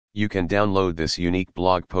You can download this unique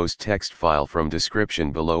blog post text file from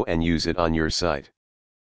description below and use it on your site.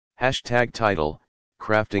 Hashtag title,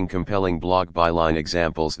 crafting compelling blog byline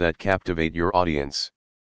examples that captivate your audience.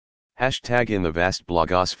 Hashtag in the vast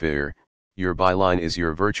blogosphere, your byline is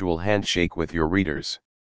your virtual handshake with your readers.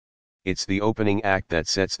 It's the opening act that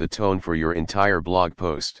sets the tone for your entire blog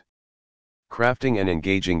post. Crafting an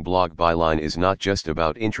engaging blog byline is not just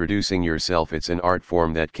about introducing yourself, it's an art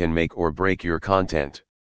form that can make or break your content.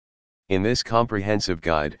 In this comprehensive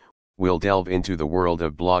guide, we'll delve into the world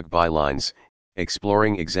of blog bylines,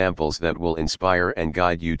 exploring examples that will inspire and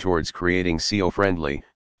guide you towards creating SEO-friendly,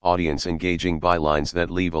 audience-engaging bylines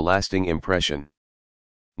that leave a lasting impression.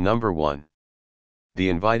 Number 1. The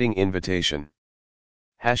inviting invitation.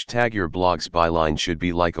 Hashtag your blog's byline should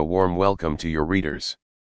be like a warm welcome to your readers.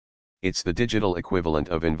 It's the digital equivalent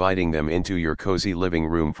of inviting them into your cozy living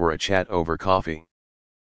room for a chat over coffee.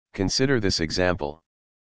 Consider this example.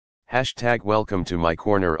 Hashtag welcome to my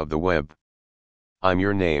corner of the web. I'm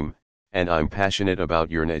your name, and I'm passionate about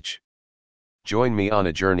your niche. Join me on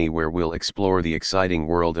a journey where we'll explore the exciting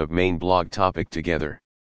world of main blog topic together.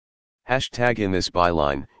 Hashtag in this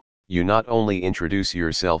byline, you not only introduce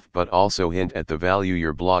yourself but also hint at the value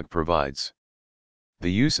your blog provides. The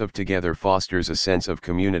use of together fosters a sense of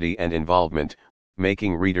community and involvement,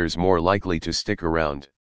 making readers more likely to stick around.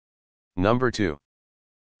 Number 2.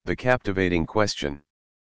 The captivating question.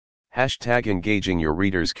 Hashtag engaging your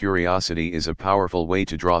readers' curiosity is a powerful way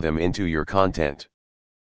to draw them into your content.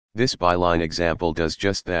 This byline example does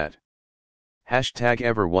just that. Hashtag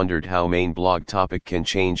ever wondered how main blog topic can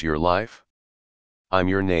change your life? I'm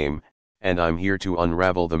your name, and I'm here to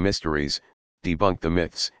unravel the mysteries, debunk the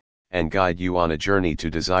myths, and guide you on a journey to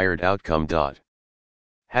desired outcome.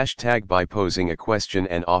 Hashtag by posing a question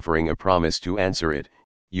and offering a promise to answer it,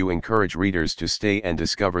 you encourage readers to stay and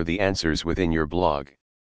discover the answers within your blog.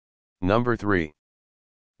 Number 3.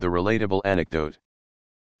 The relatable anecdote.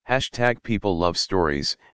 Hashtag people love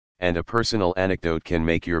stories, and a personal anecdote can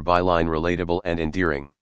make your byline relatable and endearing.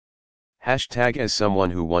 Hashtag as someone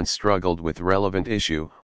who once struggled with relevant issue,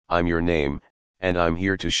 I'm your name, and I'm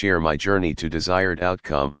here to share my journey to desired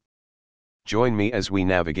outcome. Join me as we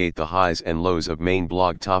navigate the highs and lows of main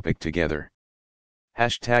blog topic together.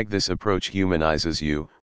 Hashtag this approach humanizes you,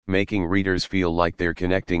 making readers feel like they're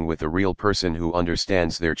connecting with a real person who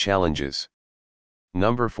understands their challenges.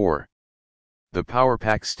 Number 4. The power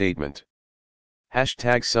pack statement.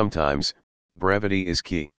 Hashtag sometimes, brevity is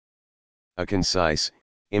key. A concise,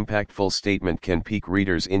 impactful statement can pique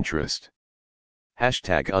readers' interest.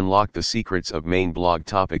 Hashtag unlock the secrets of main blog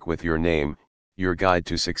topic with your name, your guide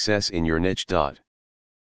to success in your niche.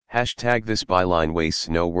 Hashtag this byline wastes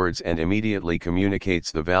no words and immediately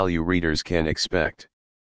communicates the value readers can expect.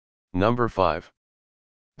 Number 5.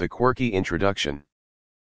 The quirky introduction.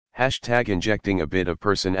 Hashtag injecting a bit of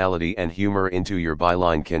personality and humor into your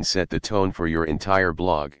byline can set the tone for your entire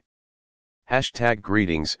blog. Hashtag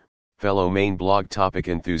greetings, fellow main blog topic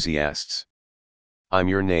enthusiasts. I'm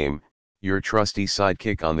your name, your trusty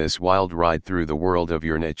sidekick on this wild ride through the world of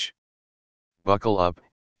your niche. Buckle up,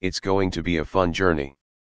 it's going to be a fun journey.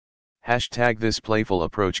 Hashtag this playful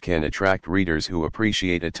approach can attract readers who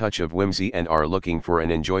appreciate a touch of whimsy and are looking for an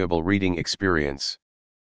enjoyable reading experience.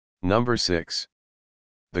 Number 6.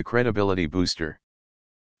 The credibility booster.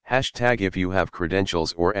 Hashtag if you have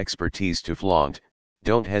credentials or expertise to flaunt,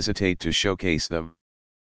 don't hesitate to showcase them.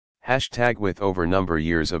 Hashtag with over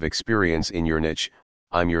years of experience in your niche,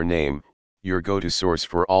 I'm your name, your go-to source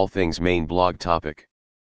for all things main blog topic.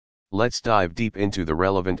 Let's dive deep into the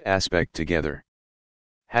relevant aspect together.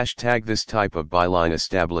 Hashtag this type of byline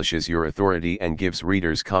establishes your authority and gives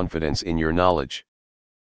readers confidence in your knowledge.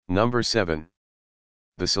 Number 7.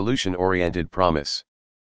 The solution-oriented promise.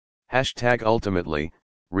 Hashtag ultimately,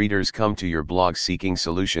 readers come to your blog seeking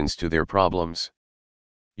solutions to their problems.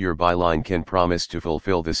 Your byline can promise to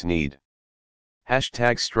fulfill this need.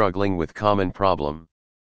 Hashtag struggling with common problem.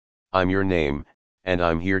 I'm your name, and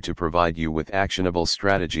I'm here to provide you with actionable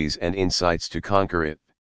strategies and insights to conquer it.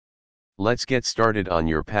 Let's get started on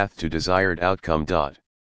your path to desired outcome.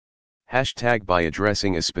 Hashtag by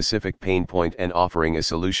addressing a specific pain point and offering a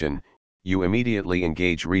solution, you immediately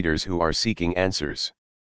engage readers who are seeking answers.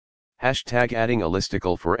 Hashtag adding a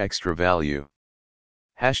listicle for extra value.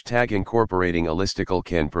 Hashtag incorporating a listicle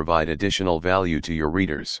can provide additional value to your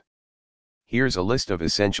readers. Here's a list of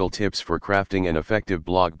essential tips for crafting an effective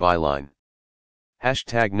blog byline.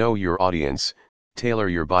 Hashtag know your audience. Tailor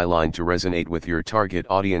your byline to resonate with your target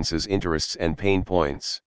audience's interests and pain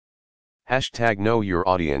points. Hashtag know your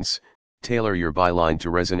audience. Tailor your byline to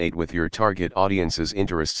resonate with your target audience's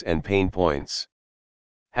interests and pain points.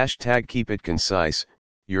 Hashtag keep it concise.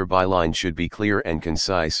 Your byline should be clear and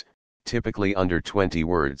concise, typically under 20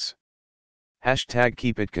 words. Hashtag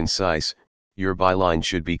keep it concise. Your byline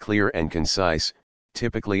should be clear and concise,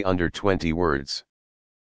 typically under 20 words.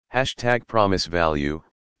 Hashtag promise value.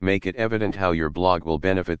 Make it evident how your blog will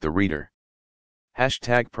benefit the reader.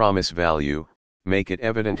 Hashtag promise value. Make it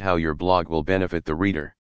evident how your blog will benefit the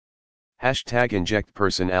reader. Hashtag inject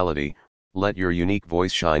personality. Let your unique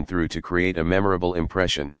voice shine through to create a memorable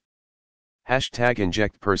impression. Hashtag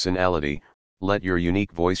inject personality. Let your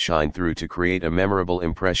unique voice shine through to create a memorable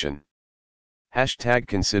impression. Hashtag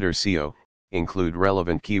consider SEO. Include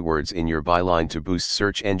relevant keywords in your byline to boost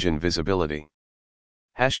search engine visibility.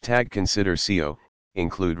 Hashtag consider SEO.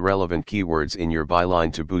 Include relevant keywords in your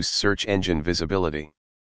byline to boost search engine visibility.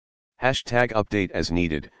 Hashtag update as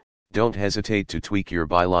needed. Don't hesitate to tweak your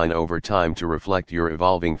byline over time to reflect your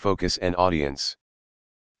evolving focus and audience.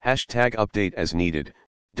 Hashtag update as needed.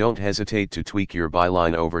 Don't hesitate to tweak your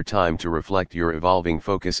byline over time to reflect your evolving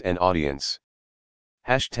focus and audience.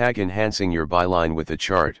 Hashtag enhancing your byline with a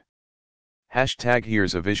chart. Hashtag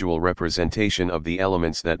here's a visual representation of the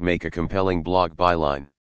elements that make a compelling blog byline.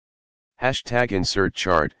 Hashtag insert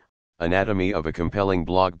chart, anatomy of a compelling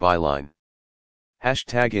blog byline.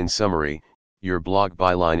 Hashtag in summary, your blog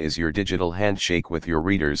byline is your digital handshake with your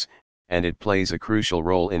readers, and it plays a crucial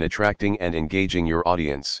role in attracting and engaging your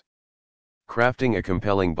audience. Crafting a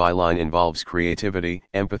compelling byline involves creativity,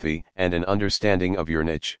 empathy, and an understanding of your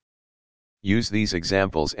niche. Use these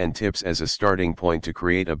examples and tips as a starting point to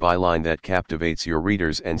create a byline that captivates your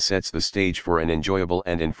readers and sets the stage for an enjoyable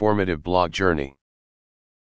and informative blog journey.